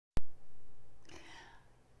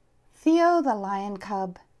Theo the lion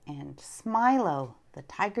cub and Smilo the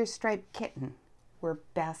tiger-striped kitten were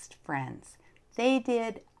best friends. They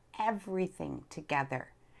did everything together,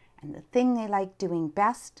 and the thing they liked doing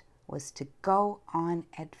best was to go on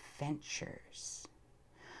adventures.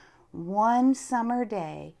 One summer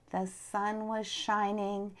day, the sun was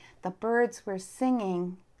shining, the birds were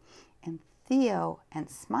singing, and Theo and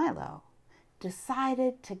Smilo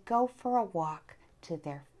decided to go for a walk to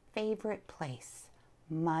their favorite place,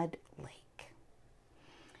 Mud Lake.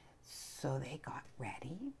 So they got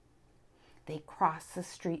ready. They crossed the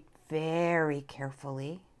street very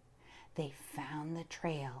carefully. They found the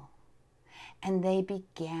trail, and they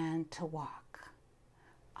began to walk.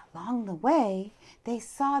 Along the way, they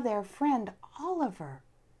saw their friend Oliver.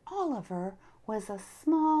 Oliver was a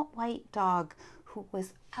small white dog who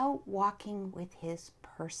was out walking with his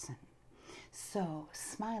person. So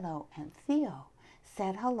Smilo and Theo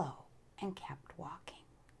said hello and kept walking.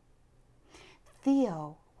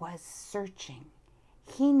 Theo was searching.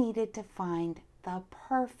 He needed to find the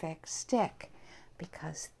perfect stick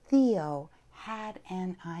because Theo had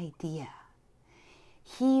an idea.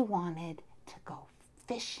 He wanted to go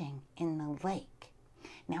fishing in the lake.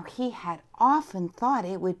 Now, he had often thought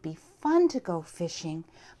it would be fun to go fishing,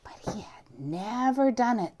 but he had never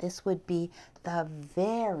done it. This would be the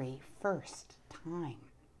very first time.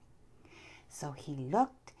 So he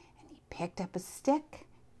looked and he picked up a stick,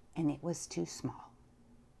 and it was too small.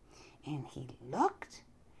 And he looked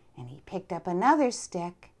and he picked up another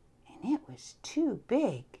stick, and it was too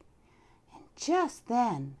big. And just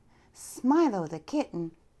then, Smilo the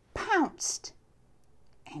kitten pounced,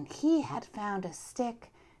 and he had found a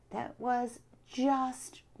stick that was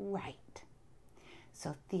just right.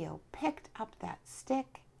 So Theo picked up that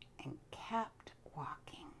stick and kept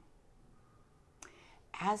walking.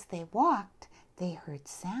 As they walked, they heard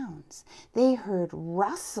sounds. They heard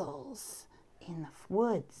rustles in the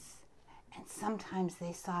woods. And sometimes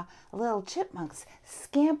they saw little chipmunks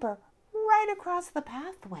scamper right across the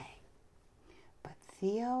pathway. But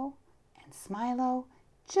Theo and Smilo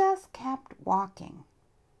just kept walking.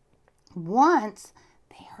 Once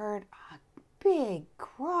they heard a big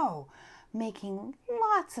crow making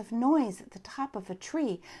lots of noise at the top of a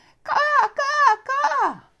tree. Caw, caw,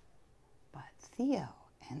 caw! But Theo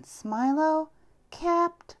and Smilo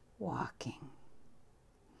kept walking.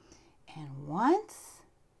 And once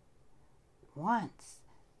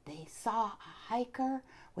they saw a hiker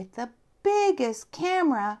with the biggest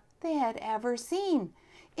camera they had ever seen.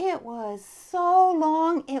 It was so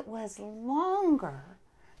long, it was longer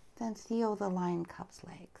than Theo the lion cub's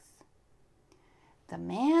legs. The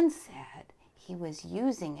man said he was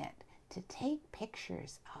using it to take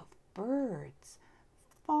pictures of birds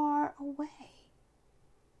far away.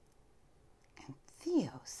 And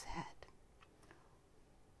Theo said,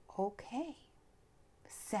 "Okay,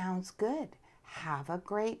 sounds good. Have a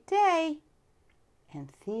great day." And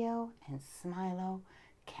Theo and Smilo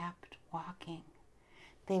kept walking.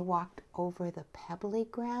 They walked over the pebbly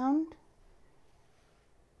ground,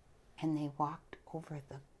 and they walked over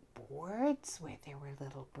the boards where there were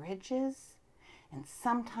little bridges, and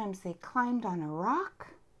sometimes they climbed on a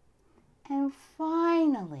rock, and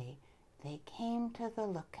finally they came to the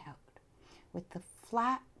lookout with the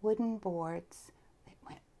flat wooden boards that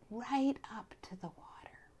went right up to the water.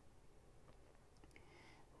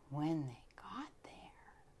 When they got there,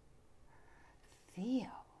 Theo,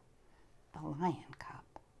 the lion cub,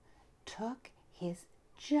 took his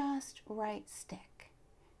just right stick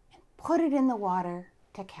and put it in the water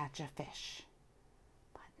to catch a fish.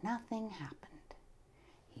 But nothing happened.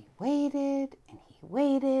 He waited and he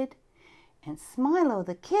waited, and Smilo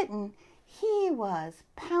the kitten, he was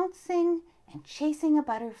pouncing and chasing a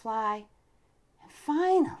butterfly, and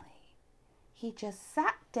finally he just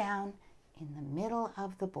sat down in the middle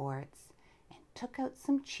of the boards and took out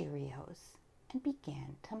some Cheerios and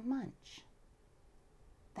began to munch.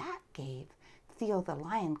 That gave Theo the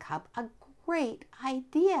lion cub a great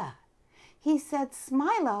idea. He said,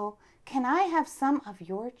 "Smilo, can I have some of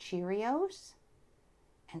your Cheerios?"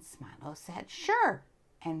 And Smilo said, "Sure,"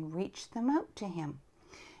 and reached them out to him.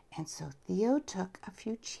 And so Theo took a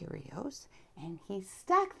few Cheerios and he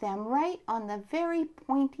stuck them right on the very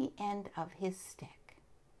pointy end of his stick.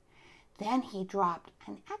 Then he dropped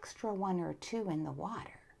an extra one or two in the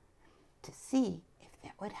water to see if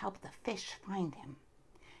that would help the fish find him.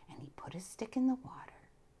 And he put his stick in the water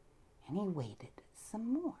and he waited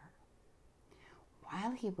some more.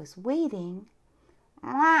 While he was waiting,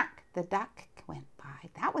 Mac the duck went by.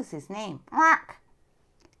 That was his name, Mac.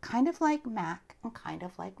 Kind of like Mac and kind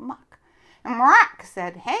of like Muck. And Mac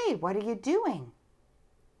said, "Hey, what are you doing?"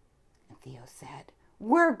 And Theo said,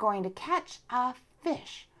 we're going to catch a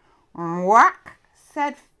fish. Quack,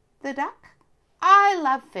 said the duck. I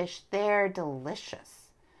love fish. They're delicious.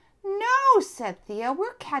 No, said Theo,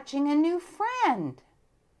 we're catching a new friend.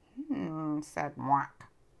 Said Quack,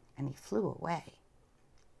 and he flew away.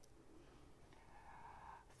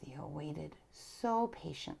 Theo waited so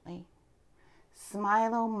patiently.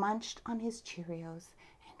 Smilo munched on his Cheerios,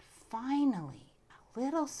 and finally a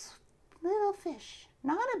little fish,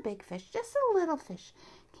 not a big fish, just a little fish,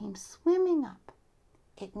 came swimming up.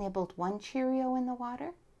 It nibbled one Cheerio in the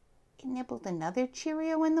water. It nibbled another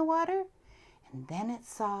Cheerio in the water. And then it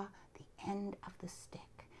saw the end of the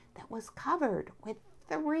stick that was covered with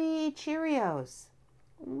 3 Cheerios.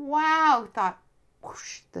 Wow, thought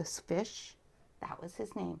Whoosh, this fish. That was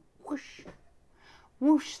his name, Whoosh.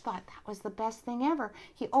 Whoosh thought that was the best thing ever.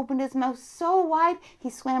 He opened his mouth so wide, he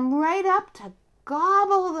swam right up to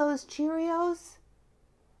gobble those Cheerios.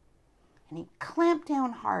 And he clamped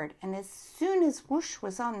down hard, and as soon as Whoosh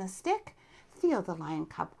was on the stick, Theo the lion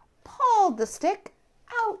cub pulled the stick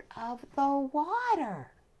out of the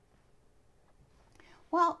water.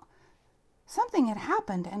 Well, something had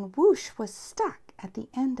happened, and Whoosh was stuck at the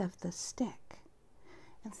end of the stick.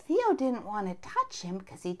 And Theo didn't want to touch him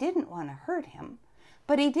because he didn't want to hurt him.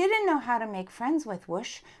 But he didn't know how to make friends with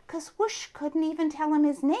Whoosh because Whoosh couldn't even tell him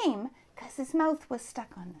his name because his mouth was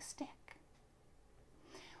stuck on the stick.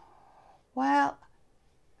 Well,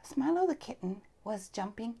 Smilo the kitten was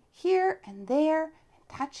jumping here and there and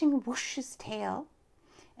touching Whoosh's tail.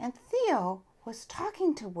 And Theo was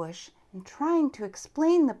talking to Whoosh and trying to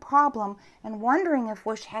explain the problem and wondering if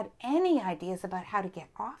Whoosh had any ideas about how to get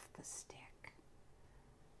off the stick.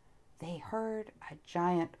 They heard a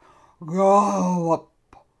giant gallop,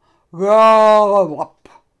 gallop.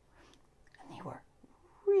 And they were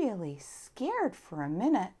really scared for a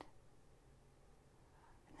minute.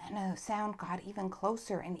 And then the sound got even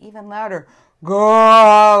closer and even louder.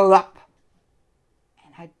 Gallop!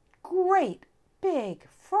 And a great big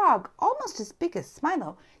frog, almost as big as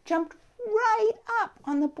Smilo, jumped right up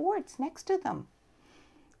on the boards next to them.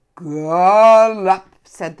 Gallop,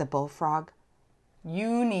 said the bullfrog.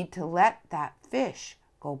 You need to let that fish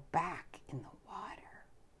go back in the water.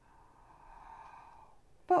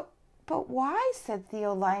 But why, said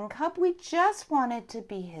Theo Lion Cub. We just wanted to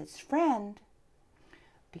be his friend.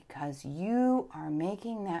 Because you are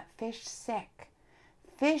making that fish sick.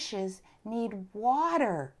 Fishes need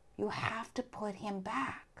water. You have to put him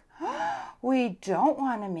back. We don't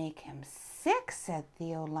want to make him sick, said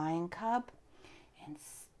Theo Lion Cub.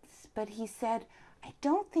 But he said, I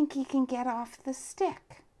don't think he can get off the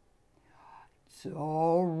stick. It's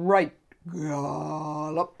all right,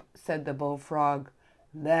 Gallop, said the bullfrog.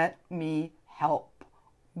 Let me help,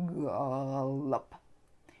 Gallop.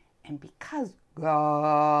 And because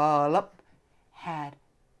Gallop had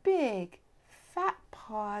big, fat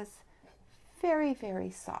paws, very,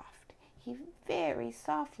 very soft, he very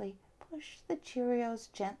softly pushed the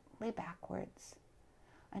Cheerios gently backwards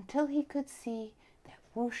until he could see that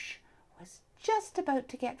Whoosh was just about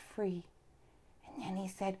to get free. And then he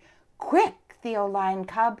said, Quick, Theo Lion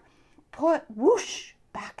Cub, put Whoosh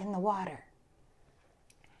back in the water.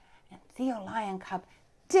 And Theo Lion Cub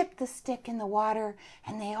dipped the stick in the water,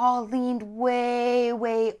 and they all leaned way,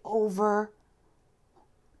 way over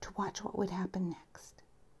to watch what would happen next.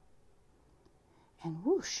 And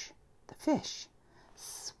Whoosh, the fish,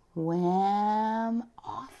 swam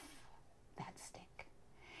off that stick.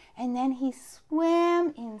 And then he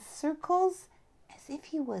swam in circles as if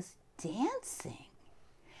he was dancing.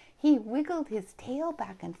 He wiggled his tail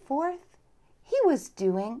back and forth. He was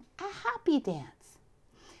doing a happy dance.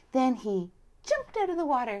 Then he jumped out of the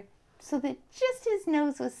water so that just his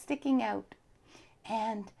nose was sticking out.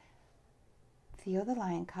 And Theo the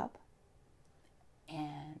Lion Cub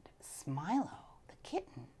and Smilo the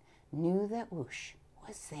kitten knew that Whoosh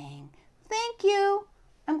was saying, Thank you.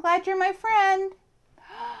 I'm glad you're my friend.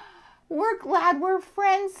 We're glad we're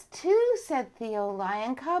friends too, said Theo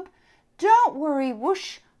Lion Cub. Don't worry,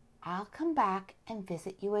 Whoosh. I'll come back and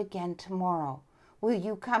visit you again tomorrow. Will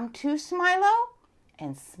you come too, Smilo?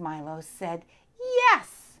 And Smilo said,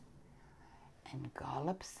 Yes. And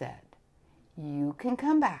Gallop said, You can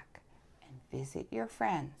come back and visit your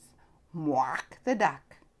friends, Mwak the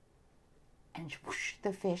duck, and Whoosh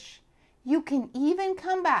the fish. You can even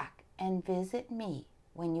come back and visit me.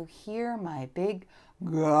 When you hear my big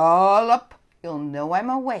gallop, you'll know I'm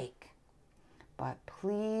awake. But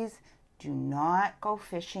please do not go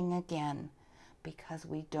fishing again, because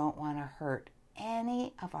we don't want to hurt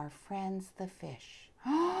any of our friends, the fish.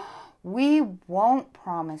 We won't,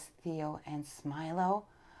 promise Theo and Smilo,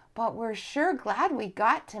 but we're sure glad we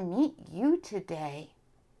got to meet you today."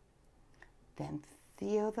 Then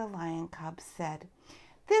Theo the lion cub said,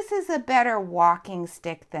 "This is a better walking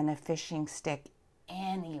stick than a fishing stick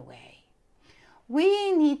anyway.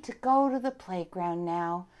 We need to go to the playground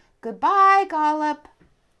now. Goodbye, Gollop."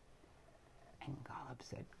 And Gollop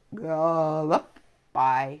said, "Gollop,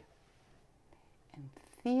 bye." And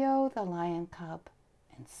Theo the lion cub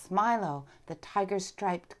and Smilo the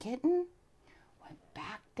tiger-striped kitten went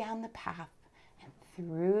back down the path and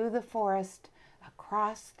through the forest,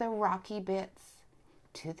 across the rocky bits,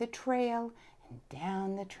 to the trail and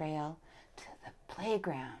down the trail to the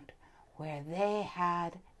playground, where they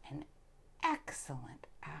had an excellent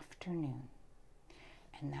afternoon.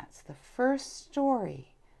 And that's the first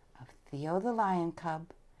story of Theo the lion cub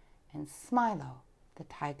and Smilo the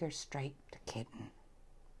tiger-striped kitten.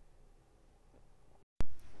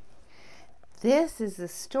 This is the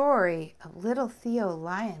story of little Theo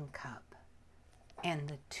lion cub and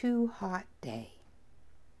the too hot day.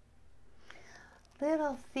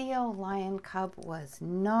 Little Theo lion cub was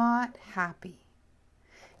not happy.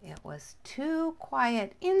 It was too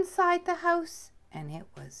quiet inside the house and it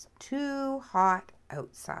was too hot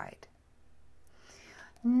outside.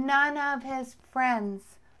 None of his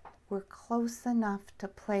friends were close enough to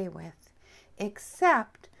play with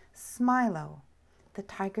except Smilo the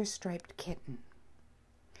tiger-striped kitten.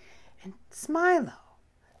 And Smilo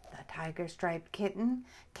the tiger-striped kitten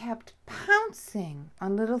kept pouncing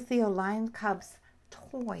on little Theo lion cub's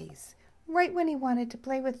toys right when he wanted to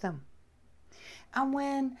play with them. And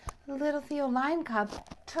when little Theo lion cub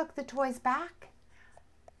took the toys back,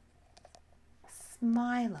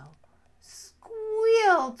 Smilo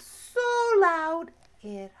squealed so loud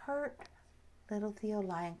it hurt little Theo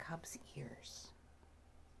lion cub's ears.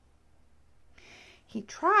 He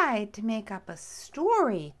tried to make up a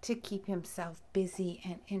story to keep himself busy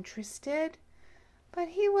and interested, but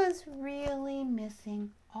he was really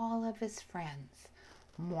missing all of his friends.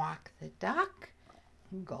 Mock the duck,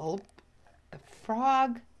 Gulp the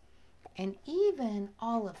frog, and even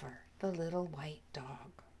Oliver the little white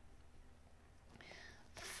dog.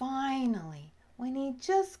 Finally, when he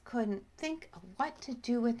just couldn't think of what to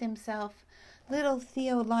do with himself, little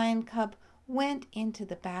Theo lion cub went into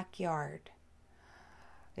the backyard.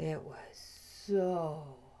 It was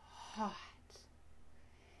so hot.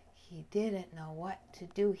 He didn't know what to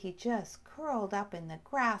do. He just curled up in the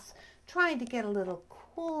grass, trying to get a little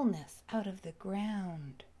coolness out of the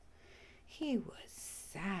ground. He was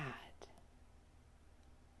sad.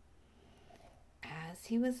 As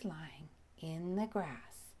he was lying in the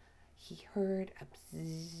grass, he heard a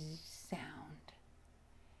bzzz sound.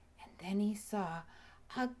 And then he saw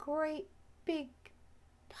a great big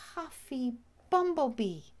puffy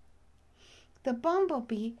bumblebee. The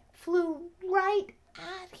bumblebee flew right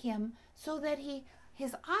at him so that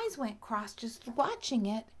his eyes went cross just watching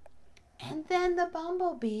it. And then the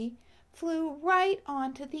bumblebee flew right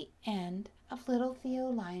onto the end of little Theo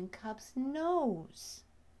lion cub's nose.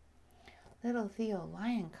 Little Theo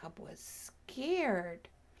lion cub was scared.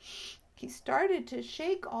 He started to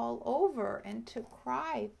shake all over and to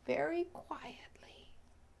cry very quietly.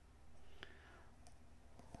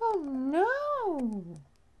 "Oh no!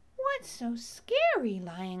 What's so scary,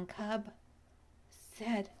 lion cub?"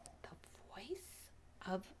 said the voice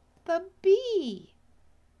of the bee.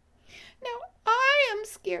 "Now I am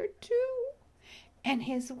scared too." And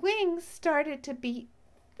his wings started to beat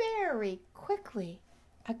very quickly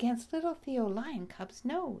against little Theo lion cub's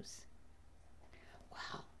nose.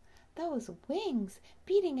 Well, those wings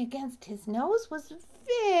beating against his nose was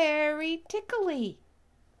very tickly.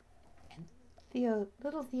 And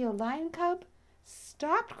little Theo lion cub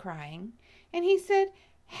stopped crying and he said,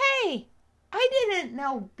 "Hey, I didn't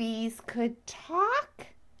know bees could talk.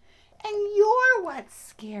 And you're what's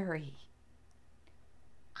scary."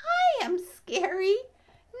 "I am scary?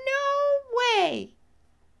 No way."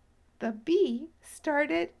 The bee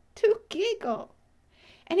started to giggle.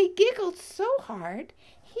 And he giggled so hard,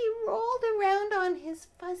 he rolled around on his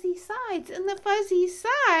fuzzy sides. And the fuzzy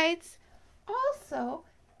sides also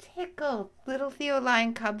tickled little Theo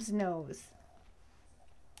lion cub's nose.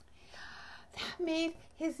 That made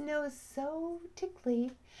his nose so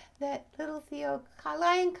tickly that little Theo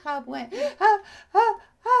lion cub went, "Ah, ah,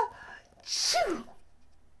 ah, shoo!"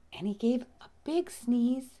 And he gave a big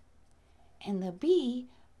sneeze, and the bee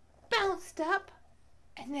bounced up,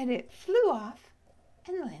 and then it flew off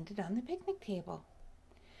and landed on the picnic table.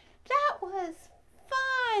 "That was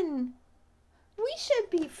fun. We should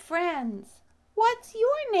be friends. What's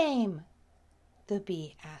your name?" the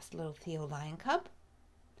bee asked little Theo lion cub.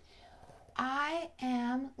 "I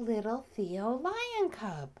am little Theo lion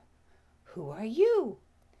cub," "Who are you?"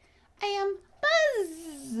 "I am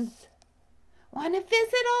Buzz. Want to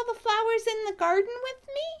visit all the flowers in the garden with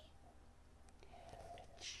me?"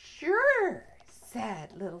 "Sure,"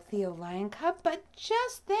 said little Theo Lion Cub, but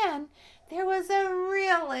just then there was a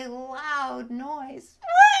really loud noise.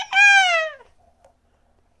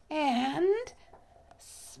 And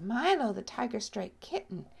Smilo the tiger-striped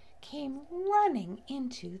kitten came running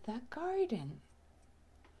into the garden.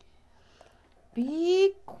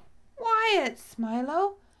 "Be quiet,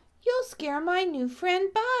 Smilo. You'll scare my new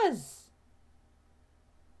friend Buzz."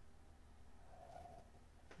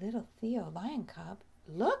 Little Theo Lion Cub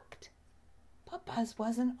looked, but Buzz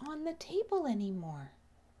wasn't on the table anymore.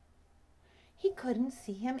 He couldn't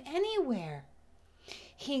see him anywhere.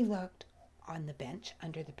 He looked on the bench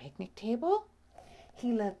under the picnic table.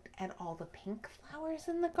 He looked at all the pink flowers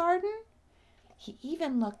in the garden. He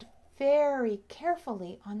even looked very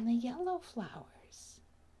carefully on the yellow flowers.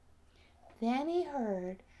 Then he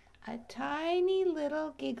heard a tiny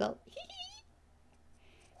little giggle.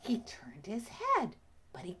 He turned his head,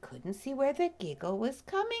 but he couldn't see where the giggle was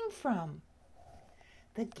coming from.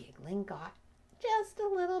 The giggling got just a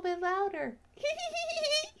little bit louder.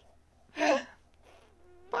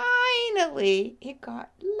 Finally, it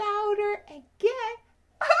got louder again.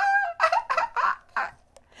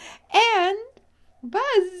 And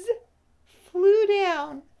Buzz flew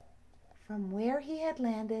down from where he had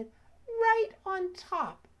landed right on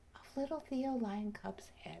top of little Theo Lion Cub's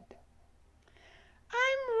head.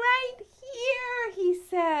 "I'm right here," he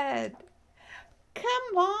said.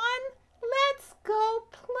 "Come on, let's go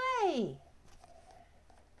play."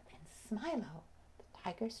 And Smilo, the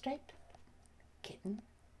tiger-striped kitten,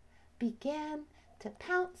 began to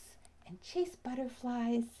pounce and chase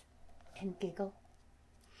butterflies and giggle.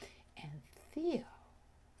 And Theo,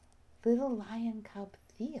 little Lion Cub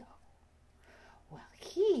Theo, well,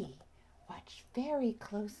 he watched very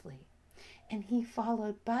closely, and he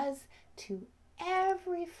followed Buzz to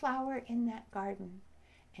every flower in that garden,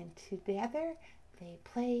 and together they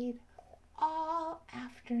played all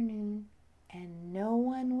afternoon, and no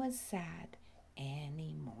one was sad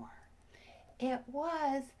anymore. It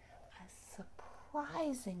was a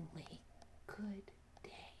surprisingly good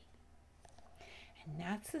day. And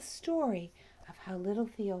that's the story of how little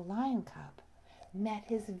Theo Lion Cub met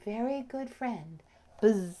his very good friend,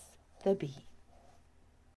 Buzz the Bee.